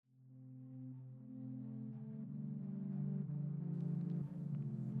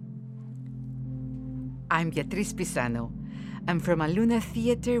I'm Beatriz Pisano, and from Aluna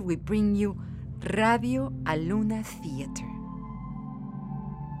Theater we bring you Radio Aluna Theater,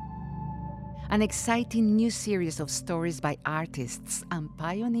 an exciting new series of stories by artists and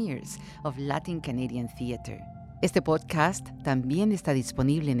pioneers of Latin Canadian theater. Este podcast también está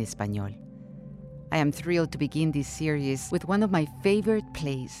disponible en español. I am thrilled to begin this series with one of my favorite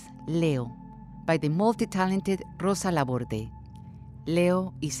plays, Leo, by the multi-talented Rosa Labordé.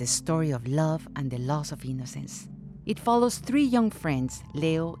 Leo is a story of love and the loss of innocence. It follows three young friends,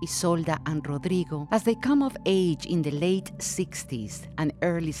 Leo, Isolda, and Rodrigo, as they come of age in the late 60s and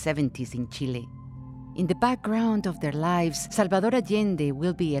early 70s in Chile. In the background of their lives, Salvador Allende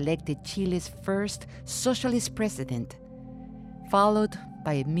will be elected Chile's first socialist president, followed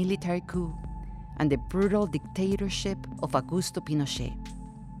by a military coup and the brutal dictatorship of Augusto Pinochet.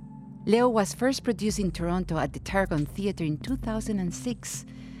 Leo was first produced in Toronto at the Tarragon Theatre in 2006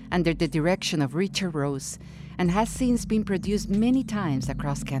 under the direction of Richard Rosa and has since been produced many times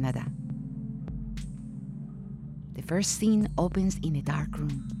across Canada. The first scene opens in a dark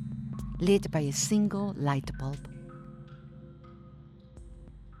room, lit by a single light bulb.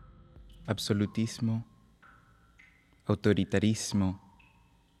 Absolutismo, autoritarismo,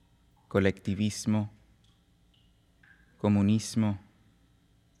 colectivismo, comunismo,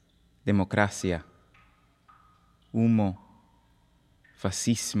 democracia, humo,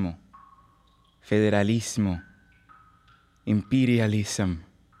 fascismo, federalismo, imperialism,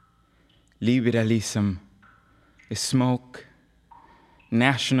 liberalism, smoke,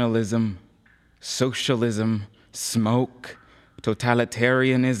 nationalism, socialism, smoke,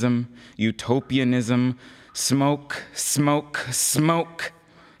 totalitarianism, utopianism, smoke, smoke, smoke,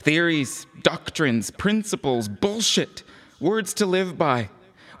 theories, doctrines, principles, bullshit, words to live by,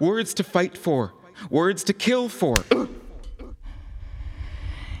 words to fight for, words to kill for.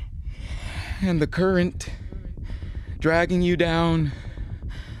 And the current dragging you down,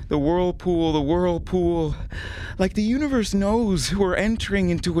 the whirlpool, like the universe knows we're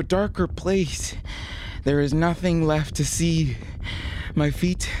entering into a darker place. There is nothing left to see. My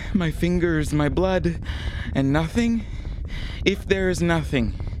feet, my fingers, my blood, and nothing. If there is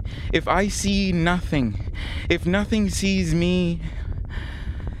nothing, if I see nothing, if nothing sees me,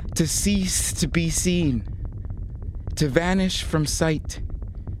 to cease to be seen, to vanish from sight,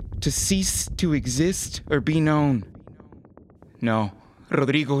 to cease to exist or be known. No,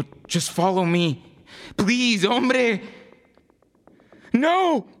 Rodrigo, just follow me. Please, hombre.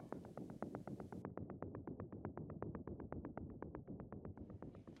 No!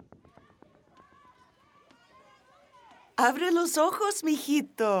 Abre los ojos,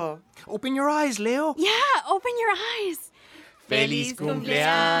 mijito. Open your eyes, Leo. Yeah, open your eyes. Feliz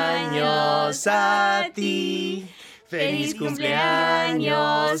cumpleaños a ti. Feliz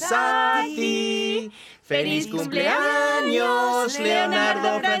cumpleaños a ti. Feliz cumpleaños,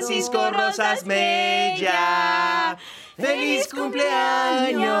 Leonardo Francisco Rosas Mella. Feliz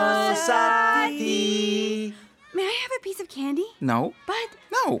cumpleaños a ti. May I have a piece of candy? No. But...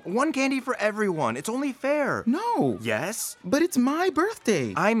 No. One candy for everyone. It's only fair. No. Yes? But it's my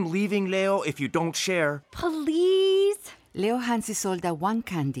birthday. I'm leaving, Leo, if you don't share. Please? Leo hands Isolda one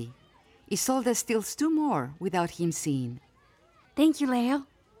candy. Isolda steals two more without him seeing. Thank you, Leo.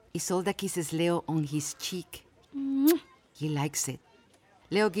 Isolda kisses Leo on his cheek. He likes it.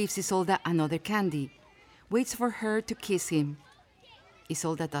 Leo gives Isolda another candy, waits for her to kiss him.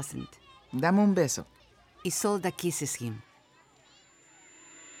 Isolda doesn't. Dame un beso. Isolda kisses him.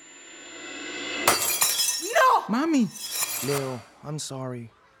 No! Mommy. Leo, I'm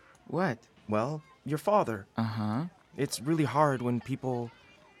sorry. What? Well, your father. Uh-huh. It's really hard when people...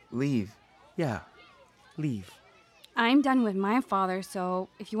 Leave. Yeah, leave. I'm done with my father, so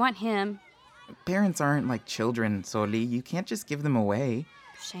if you want him... Parents aren't like children, Soli. You can't just give them away.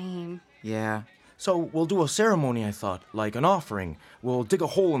 Shame. Yeah. So we'll do a ceremony, I thought, like an offering. We'll dig a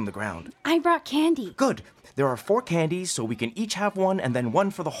hole in the ground. I brought candy. Good. There are 4 candies, so we can each have one and then one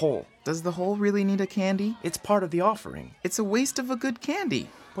for the hole. Does the hole really need a candy? It's part of the offering. It's a waste of a good candy.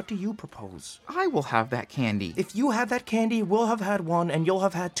 What do you propose? I will have that candy. If you have that candy, we'll have had one and you'll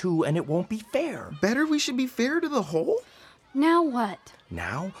have had 2, and it won't be fair. Better we should be fair to the hole? Now what?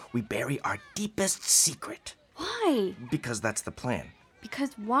 Now we bury our deepest secret. Why? Because that's the plan.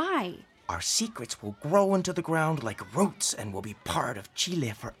 Because why? Our secrets will grow into the ground like roots and will be part of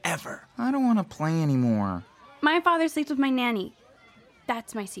Chile forever. I don't want to play anymore. My father sleeps with my nanny.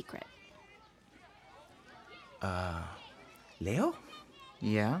 That's my secret. Leo?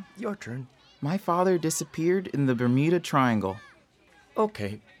 Yeah? Your turn. My father disappeared in the Bermuda Triangle.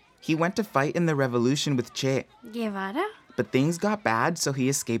 Okay. He went to fight in the revolution with Che. Guevara? But things got bad, so he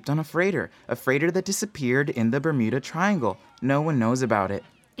escaped on a freighter that disappeared in the Bermuda Triangle. No one knows about it.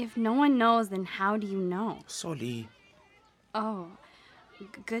 If no one knows, then how do you know? Soli. Oh,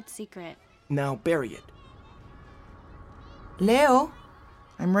 good secret. Now bury it. Leo?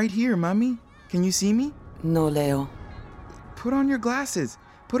 I'm right here, Mummy. Can you see me? No, Leo. Put on your glasses.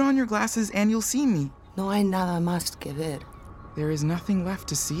 Put on your glasses and you'll see me. No hay nada más que ver. There is nothing left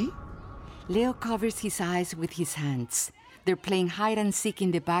to see? Leo covers his eyes with his hands. They're playing hide and seek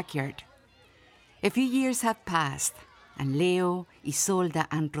in the backyard. A few years have passed, and Leo, Isolda,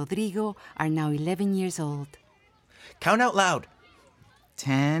 and Rodrigo are now 11 years old. Count out loud.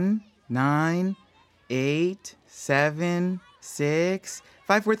 10, 9, 8, 7, 6,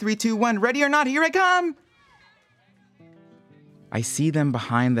 5, 4, 3, 2, 1. Ready or not, here I come! I see them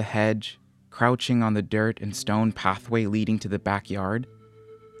behind the hedge, crouching on the dirt and stone pathway leading to the backyard.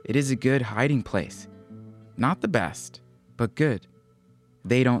 It is a good hiding place. Not the best, but good.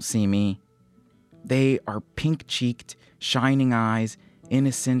 They don't see me. They are pink-cheeked, shining eyes,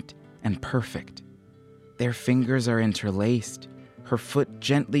 innocent and perfect. Their fingers are interlaced. Her foot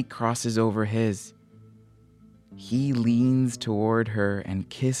gently crosses over his. He leans toward her and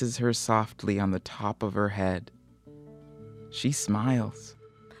kisses her softly on the top of her head. She smiles.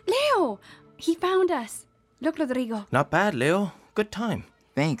 Leo! He found us. Look, Rodrigo. Not bad, Leo. Good time.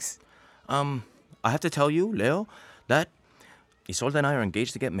 Thanks. I have to tell you, Leo, that Isolda and I are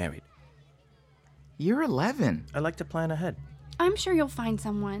engaged to get married. You're 11. I like to plan ahead. I'm sure you'll find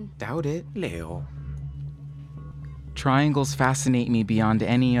someone. Doubt it. Leo. Triangles fascinate me beyond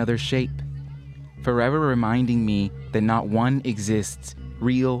any other shape, forever reminding me that not one exists,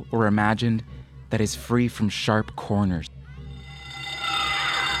 real or imagined, that is free from sharp corners.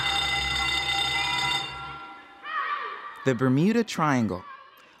 The Bermuda Triangle,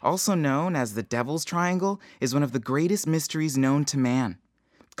 also known as the Devil's Triangle, is one of the greatest mysteries known to man.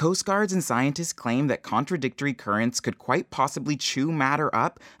 Coast guards and scientists claim that contradictory currents could quite possibly chew matter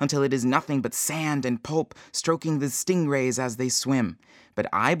up until it is nothing but sand and pulp stroking the stingrays as they swim. But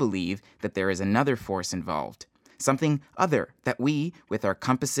I believe that there is another force involved. Something other that we, with our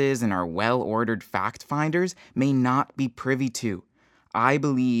compasses and our well-ordered fact finders, may not be privy to. I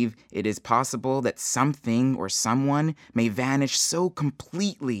believe it is possible that something or someone may vanish so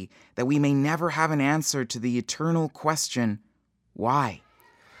completely that we may never have an answer to the eternal question, why?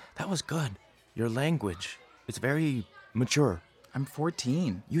 That was good. Your language. It's very mature. I'm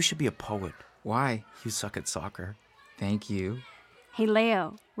 14. You should be a poet. Why? You suck at soccer. Thank you. Hey,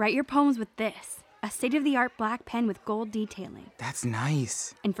 Leo, write your poems with this. A state-of-the-art black pen with gold detailing. That's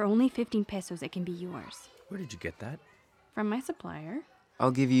nice. And for only 15 pesos, it can be yours. Where did you get that? From my supplier.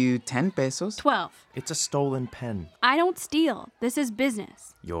 I'll give you 10 pesos. 12. It's a stolen pen. I don't steal. This is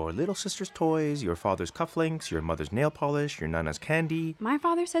business. Your little sister's toys, your father's cufflinks, your mother's nail polish, your nana's candy. My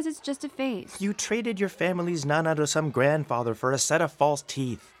father says it's just a phase. You traded your family's nana to some grandfather for a set of false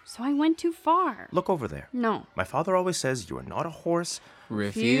teeth. So I went too far. Look over there. No. My father always says you are not a horse.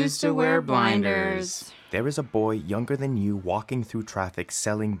 Refuse to wear blinders. There is a boy younger than you walking through traffic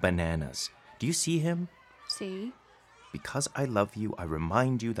selling bananas. Do you see him? See? Because I love you, I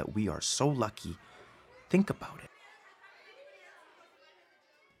remind you that we are so lucky. Think about it.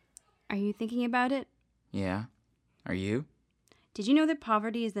 Are you thinking about it? Yeah. Are you? Did you know that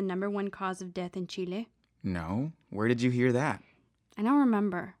poverty is the #1 cause of death in Chile? No. Where did you hear that? I don't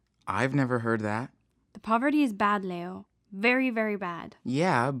remember. I've never heard that. The poverty is bad, Leo. Very, very bad.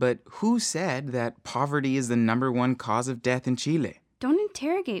 Yeah, but who said that poverty is the #1 cause of death in Chile? Don't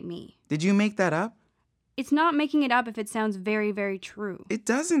interrogate me. Did you make that up? It's not making it up if it sounds very, very true. It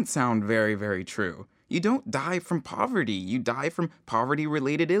doesn't sound very, very true. You don't die from poverty. You die from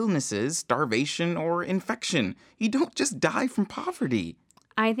poverty-related illnesses, starvation, or infection. You don't just die from poverty.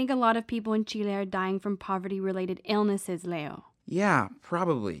 I think a lot of people in Chile are dying from poverty-related illnesses, Leo. Yeah,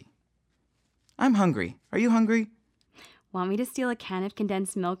 probably. I'm hungry. Are you hungry? Want me to steal a can of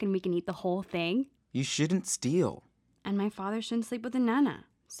condensed milk and we can eat the whole thing? You shouldn't steal. And my father shouldn't sleep with a nana.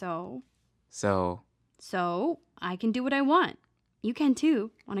 So I can do what I want. You can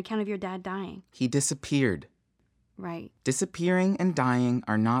too, on account of your dad dying. He disappeared. Right. Disappearing and dying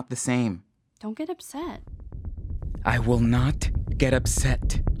are not the same. Don't get upset. I will not get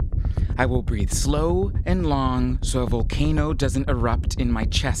upset. I will breathe slow and long so a volcano doesn't erupt in my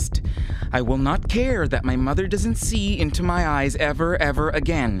chest. I will not care that my mother doesn't see into my eyes ever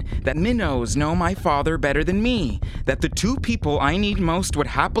again. That minnows know my father better than me. That the two people I need most would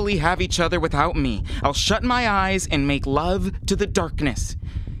happily have each other without me. I'll shut my eyes and make love to the darkness.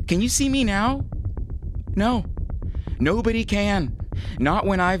 Can you see me now? No. Nobody can. Not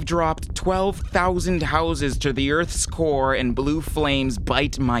when I've dropped 12,000 houses to the Earth's core and blue flames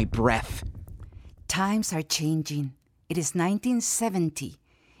bite my breath. Times are changing. It is 1970,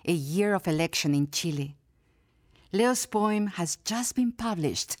 a year of election in Chile. Leo's poem has just been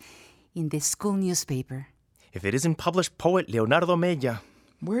published in the school newspaper. If it isn't published poet Leonardo Mella.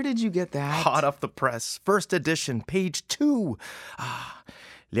 Where did you get that? Hot off the press. First edition, page 2.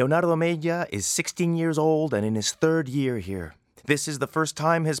 Leonardo Mella is 16 years old and in his 3rd year here. This is the first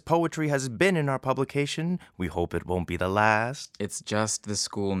time his poetry has been in our publication. We hope it won't be the last. It's just the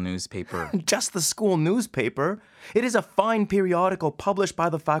school newspaper. Just the school newspaper? It is a fine periodical published by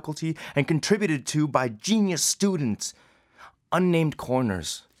the faculty and contributed to by genius students. Unnamed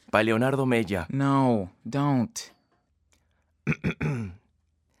Corners by Leonardo Mella. No, don't.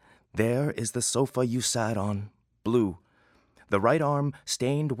 There is the sofa you sat on, blue. The right arm,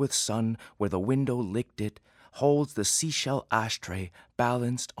 stained with sun, where the window licked it, holds the seashell ashtray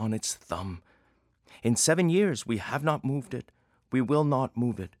balanced on its thumb. In 7 years, we have not moved it. We will not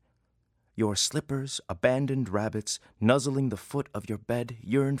move it. Your slippers, abandoned rabbits, nuzzling the foot of your bed,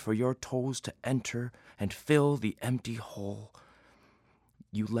 yearn for your toes to enter and fill the empty hole.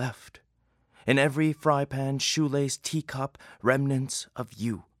 You left. In every fry pan, shoelace, teacup, remnants of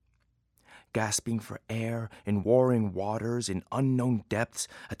you. Gasping for air in warring waters, in unknown depths,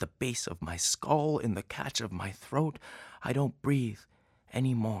 at the base of my skull, in the catch of my throat, I don't breathe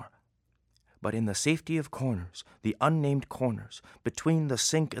any more. But in the safety of corners, the unnamed corners, between the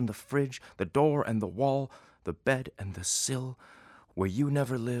sink and the fridge, the door and the wall, the bed and the sill, where you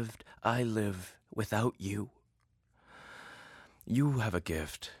never lived, I live without you. You have a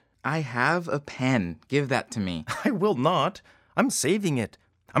gift. I have a pen. Give that to me. I will not. I'm saving it.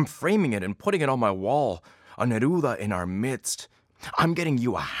 I'm framing it and putting it on my wall. A Neruda in our midst. I'm getting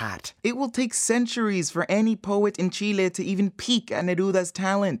you a hat. It will take centuries for any poet in Chile to even peek at Neruda's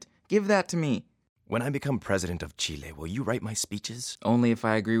talent. Give that to me. When I become president of Chile, will you write my speeches? Only if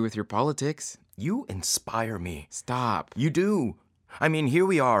I agree with your politics. You inspire me. Stop. You do. I mean, here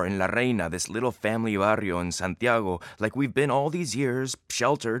we are in La Reina, this little family barrio in Santiago, like we've been all these years,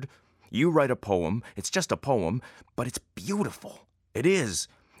 sheltered. You write a poem. It's just a poem, but it's beautiful. It is.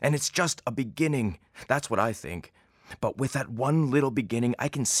 And it's just a beginning. That's what I think. But with that one little beginning, I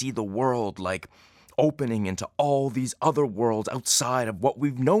can see the world, like, opening into all these other worlds outside of what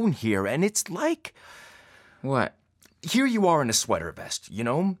we've known here. And it's like... What? Here you are in a sweater vest, you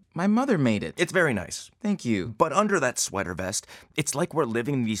know? My mother made it. It's very nice. Thank you. But under that sweater vest, it's like we're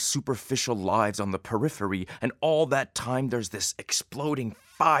living these superficial lives on the periphery, and all that time there's this exploding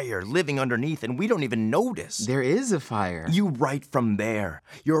fire living underneath, and we don't even notice. There is a fire. You write from there.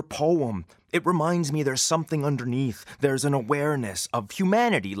 Your poem. It reminds me there's something underneath. There's an awareness of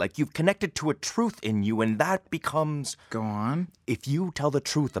humanity, like you've connected to a truth in you, and that becomes... Go on. If you tell the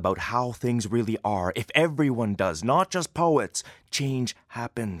truth about how things really are, if everyone does, not just poets, change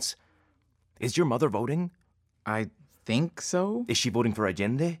happens. Is your mother voting? I think so. Is she voting for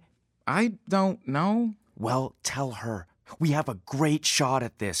Allende? I don't know. Well, tell her. We have a great shot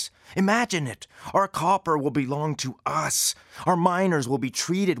at this. Imagine it. Our copper will belong to us. Our miners will be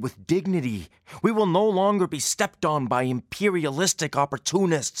treated with dignity. We will no longer be stepped on by imperialistic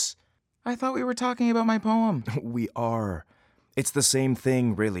opportunists. I thought we were talking about my poem. We are. It's the same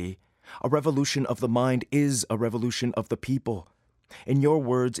thing, really. A revolution of the mind is a revolution of the people. In your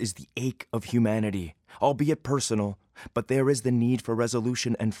words is the ache of humanity, albeit personal, but there is the need for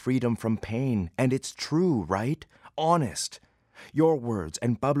resolution and freedom from pain. And it's true, right? Honest. Your words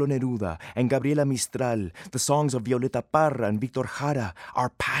and Pablo Neruda and Gabriela Mistral, the songs of Violeta Parra and Victor Jara, are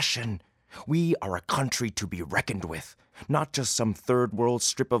passion. We are a country to be reckoned with, not just some third world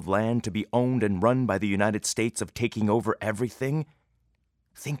strip of land to be owned and run by the United States of taking over everything.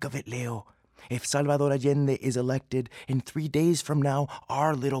 Think of it, Leo. If Salvador Allende is elected, in 3 days from now,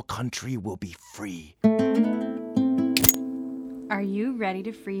 our little country will be free. Are you ready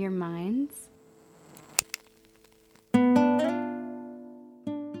to free your minds?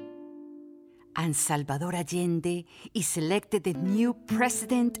 And Salvador Allende is elected the new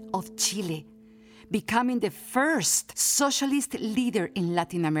president of Chile, becoming the first socialist leader in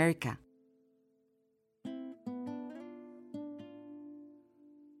Latin America.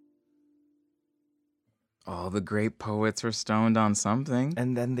 All the great poets were stoned on something.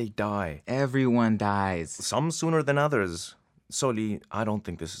 And then they die. Everyone dies. Some sooner than others. Soli, I don't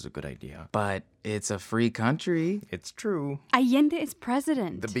think this is a good idea. But it's a free country. It's true. Allende is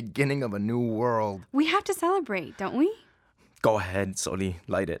president. The beginning of a new world. We have to celebrate, don't we? Go ahead, Soli.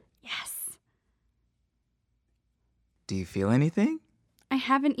 Light it. Yes. Do you feel anything? I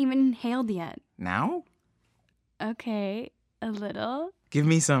haven't even inhaled yet. Now? Okay. A little? Give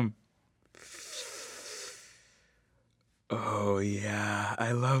me some. Oh, yeah,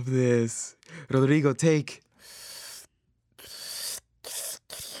 I love this. Rodrigo, take.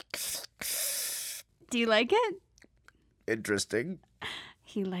 Do you like it? Interesting.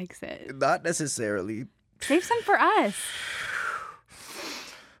 He likes it. Not necessarily. Save some for us.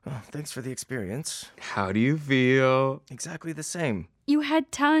 Oh, thanks for the experience. How do you feel? Exactly the same. You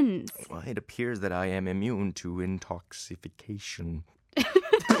had tons. Well, it appears that I am immune to intoxication.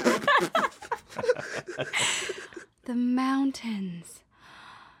 The mountains.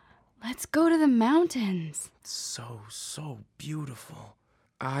 Let's go to the mountains. So beautiful.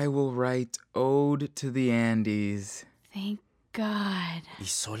 I will write Ode to the Andes. Thank God.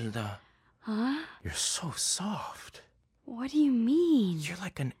 Isolda, Huh? you're so soft. What do you mean? You're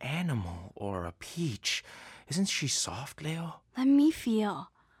like an animal or a peach. Isn't she soft, Leo? Let me feel.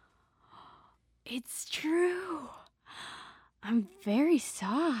 It's true. I'm very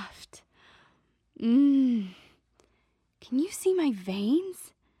soft. Can you see my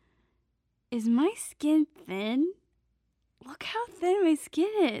veins? Is my skin thin? Look how thin my skin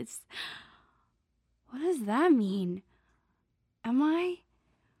is. What does that mean?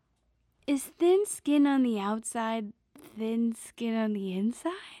 Is thin skin on the outside thin skin on the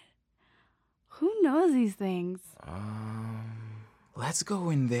inside? Who knows these things? Let's go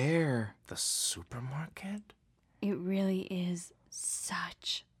in there. The supermarket? It really is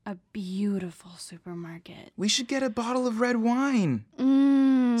such a beautiful supermarket. We should get a bottle of red wine.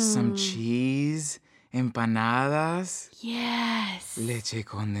 Some cheese, empanadas, Yes. leche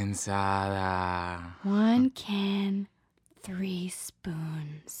condensada. 1 can, 3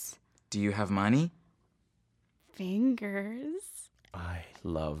 spoons. Do you have money? Fingers. I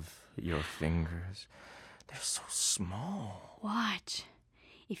love your fingers. They're so small. Watch.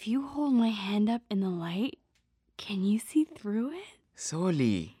 If you hold my hand up in the light, can you see through it?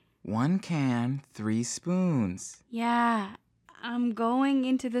 Soli, 1 can, 3 spoons. Yeah, I'm going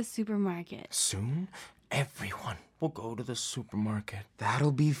into the supermarket. Soon, everyone will go to the supermarket.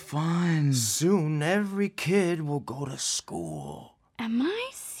 That'll be fun. Soon, every kid will go to school. Am I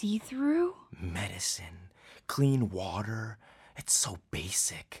see-through? Medicine, clean water. It's so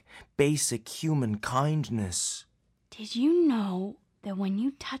basic. Basic human kindness. Did you know that when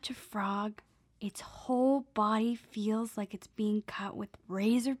you touch a frog, its whole body feels like it's being cut with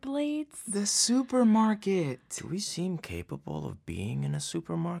razor blades? The supermarket. Do we seem capable of being in a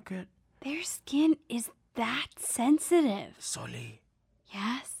supermarket? Their skin is that sensitive. Soli,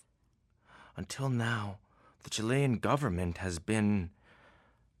 Yes? until now, the Chilean government has been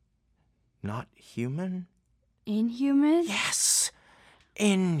not human? Inhuman? Yes,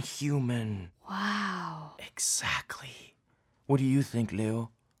 inhuman. Wow. Exactly. What do you think, Leo?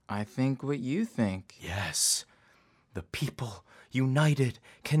 I think what you think. Yes, the people, united,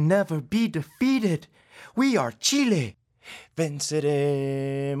 can never be defeated. We are Chile.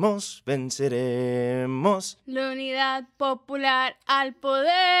 Venceremos, venceremos. La unidad popular al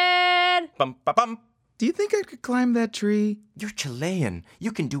poder. Pum, pa, pum. Do you think I could climb that tree? You're Chilean.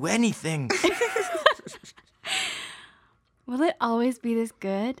 You can do anything. Will it always be this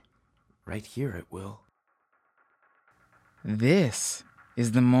good? Right here it will. This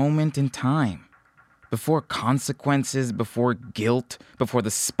is the moment in time. Before consequences, before guilt, before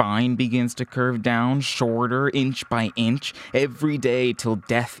the spine begins to curve down shorter inch by inch, every day till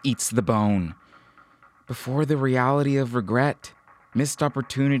death eats the bone. Before the reality of regret, missed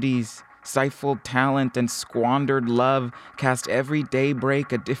opportunities, stifled talent, and squandered love cast every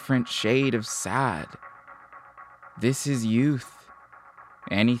daybreak a different shade of sad. This is youth.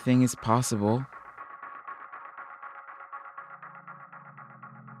 Anything is possible.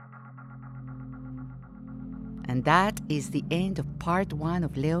 And that is the end of part 1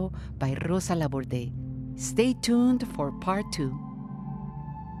 of Leo by Rosa Labordé. Stay tuned for part 2.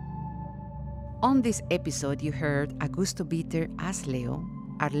 On this episode, you heard Augusto Bitter as Leo,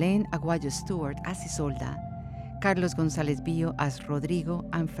 Arlene Aguayo Stewart as Isolda, Carlos González Bio as Rodrigo,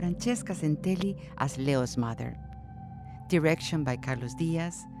 and Francesca Centelli as Leo's mother. Direction by Carlos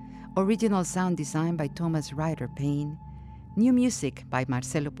Diaz, original sound design by Thomas Ryder Payne, new music by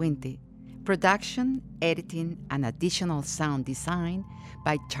Marcelo Puente, production, editing, and additional sound design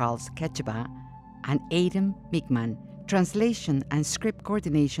by Charles Ketchba and Adam Mickman, translation and script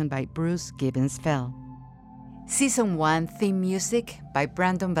coordination by Bruce Gibbons-Fell. Season 1 theme music by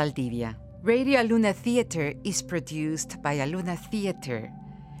Brandon Valdivia. Radio Aluna Theatre is produced by Aluna Theatre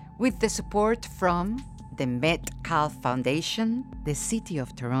with the support from the Metcalfe Foundation, the City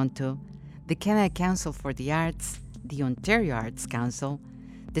of Toronto, the Canada Council for the Arts, the Ontario Arts Council,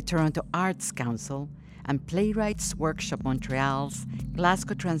 the Toronto Arts Council, and Playwrights Workshop Montreal's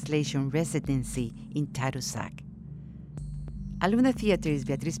Glasgow Translation Residency in Tadoussac. Aluna Theatre is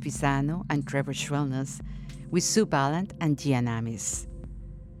Beatriz Pisano and Trevor Schwellnus, with Sue Ballant and Gian Amis.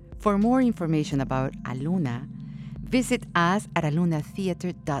 For more information about Aluna, visit us at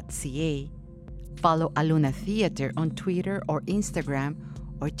alunatheatre.ca, follow Aluna Theatre on Twitter or Instagram,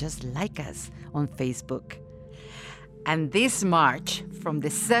 or just like us on Facebook. And this March, from the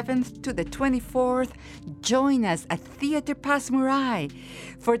 7th to the 24th, join us at Theatre Pas Muraille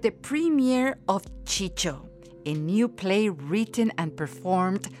for the premiere of Chicho, a new play written and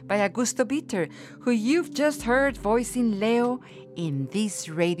performed by Augusto Bitter, who you've just heard voicing Leo in this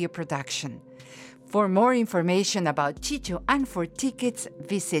radio production. For more information about Chicho and for tickets,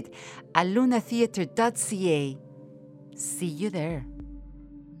 visit alunatheatre.ca. See you there.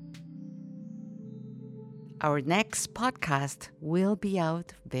 Our next podcast will be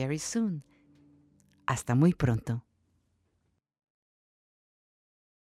out very soon. Hasta muy pronto.